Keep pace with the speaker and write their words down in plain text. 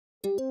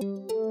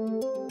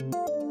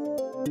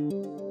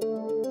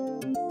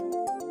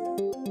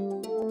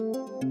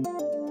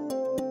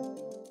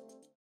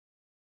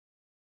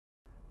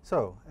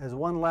So, as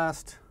one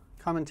last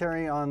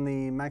commentary on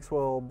the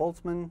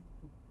Maxwell-Boltzmann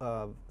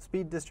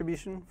speed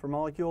distribution for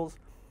molecules,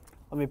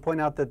 let me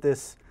point out that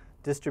this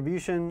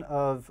distribution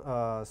of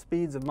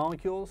speeds of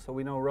molecules, so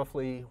we know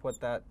roughly what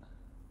that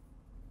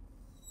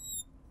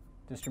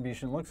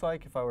distribution looks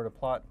like if I were to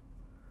plot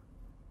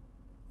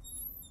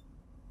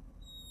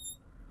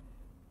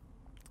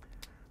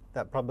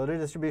that probability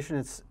distribution.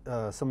 It's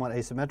somewhat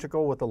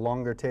asymmetrical with a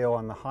longer tail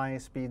on the high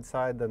speed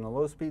side than the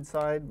low speed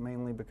side,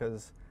 mainly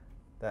because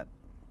that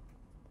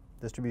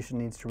distribution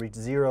needs to reach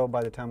 0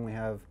 by the time we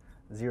have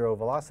 0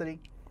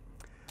 velocity.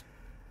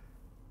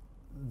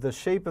 The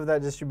shape of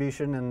that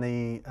distribution and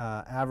the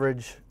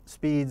average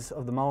speeds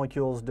of the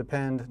molecules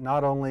depend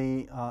not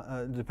only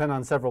depend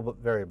on several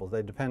variables.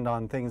 They depend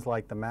on things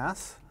like the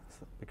mass,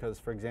 because,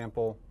 for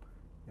example,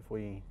 if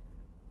we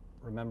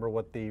remember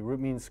what the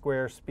root mean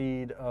square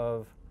speed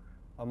of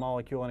a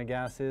molecule in a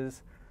gas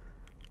is,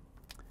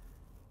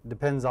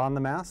 depends on the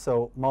mass.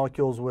 So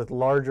molecules with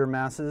larger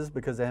masses,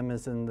 because m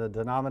is in the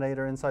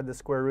denominator inside the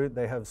square root,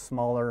 they have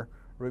smaller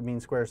root mean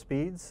square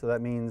speeds. So that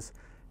means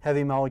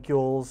heavy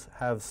molecules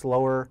have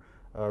slower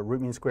root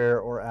mean square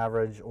or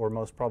average or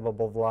most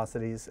probable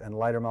velocities, and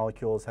lighter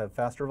molecules have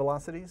faster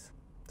velocities.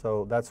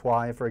 So that's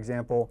why, for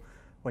example,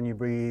 when you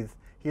breathe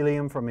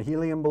helium from a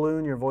helium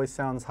balloon, your voice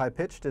sounds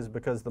high-pitched, is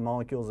because the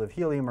molecules of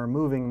helium are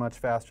moving much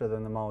faster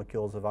than the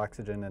molecules of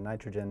oxygen and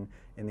nitrogen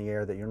in the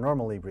air that you're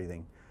normally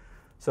breathing.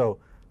 So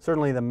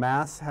certainly the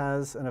mass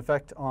has an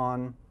effect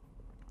on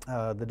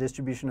the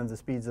distribution of the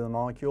speeds of the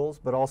molecules,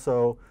 but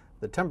also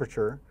the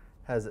temperature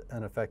has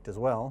an effect as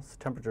well. So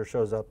temperature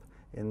shows up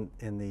in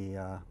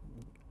the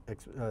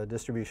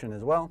distribution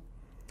as well.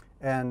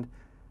 And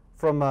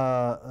from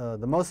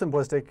the most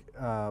simplistic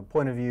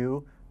point of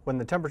view, when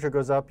the temperature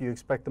goes up, you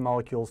expect the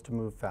molecules to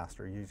move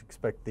faster. You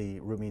expect the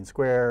root mean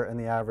square and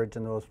the average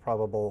and the most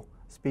probable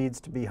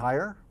speeds to be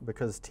higher,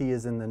 because t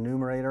is in the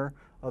numerator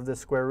of this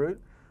square root.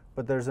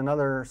 But there's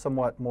another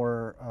somewhat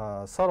more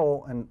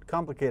subtle and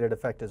complicated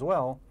effect as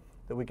well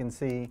that we can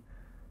see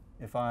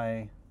if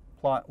I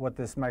plot what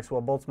this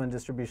Maxwell-Boltzmann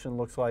distribution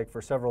looks like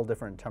for several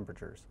different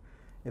temperatures.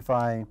 If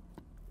I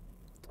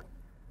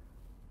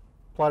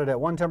plot it at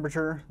one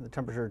temperature, the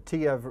temperature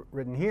T I've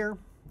written here,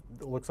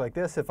 it looks like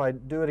this. If I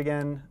do it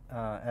again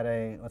at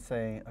a, let's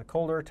say, a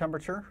colder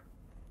temperature,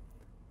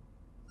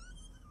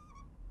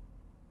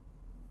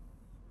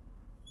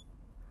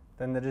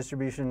 then the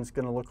distribution is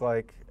going to look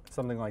like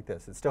something like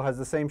this. It still has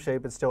the same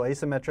shape. It's still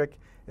asymmetric.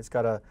 It's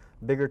got a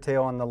bigger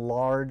tail on the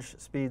large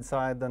speed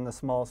side than the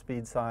small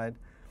speed side.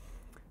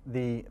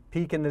 The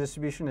peak in the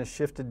distribution is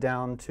shifted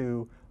down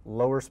to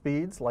lower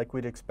speeds, like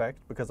we'd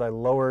expect, because I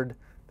lowered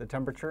the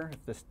temperature.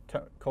 If this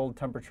cold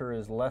temperature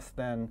is less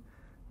than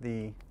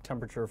the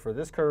temperature for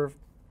this curve,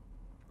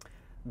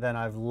 then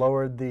I've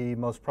lowered the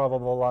most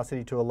probable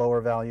velocity to a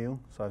lower value.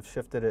 So I've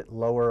shifted it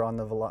lower on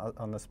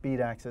the speed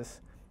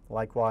axis.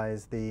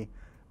 Likewise, the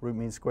root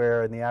mean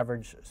square and the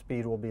average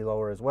speed will be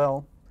lower as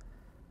well.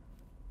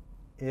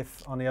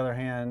 If, on the other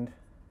hand,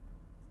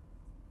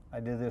 I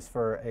do this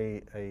for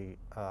a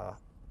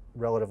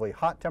relatively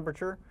hot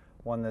temperature,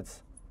 one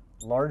that's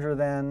larger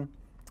than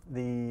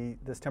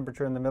this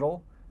temperature in the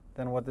middle,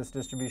 then what this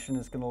distribution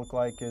is going to look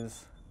like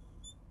is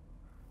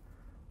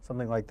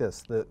something like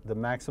this. The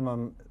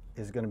maximum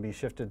is going to be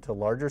shifted to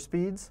larger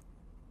speeds,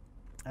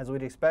 as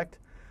we'd expect.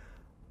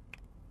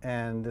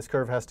 And this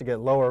curve has to get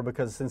lower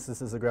because, since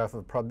this is a graph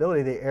of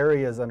probability, the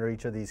areas under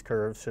each of these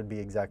curves should be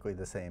exactly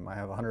the same. I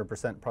have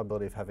 100%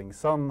 probability of having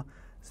some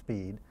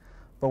speed.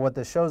 But what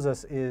this shows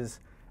us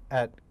is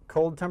at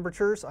cold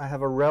temperatures, I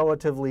have a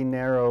relatively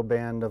narrow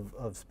band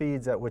of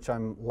speeds at which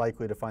I'm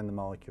likely to find the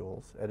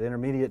molecules. At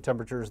intermediate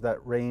temperatures,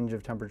 that range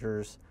of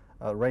temperatures,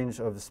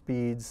 range of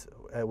speeds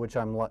at which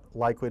I'm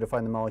likely to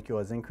find the molecule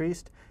has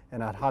increased.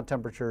 And at hot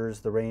temperatures,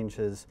 the range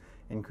has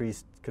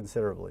increased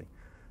considerably.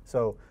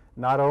 So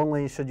not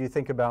only should you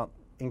think about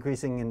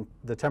increasing in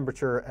the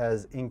temperature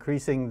as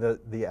increasing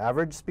the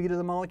average speed of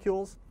the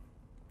molecules,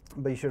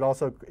 but you should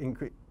also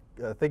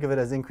think of it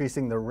as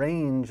increasing the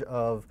range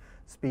of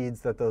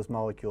speeds that those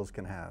molecules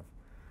can have.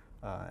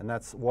 And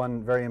that's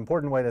one very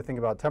important way to think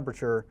about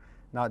temperature,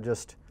 not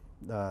just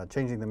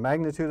changing the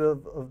magnitude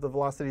of the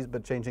velocities,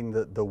 but changing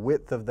the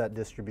width of that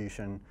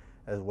distribution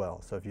as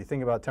well. So if you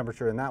think about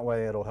temperature in that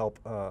way, it'll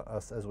help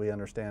us as we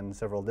understand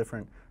several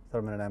different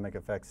thermodynamic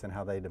effects and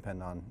how they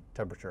depend on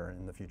temperature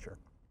in the future.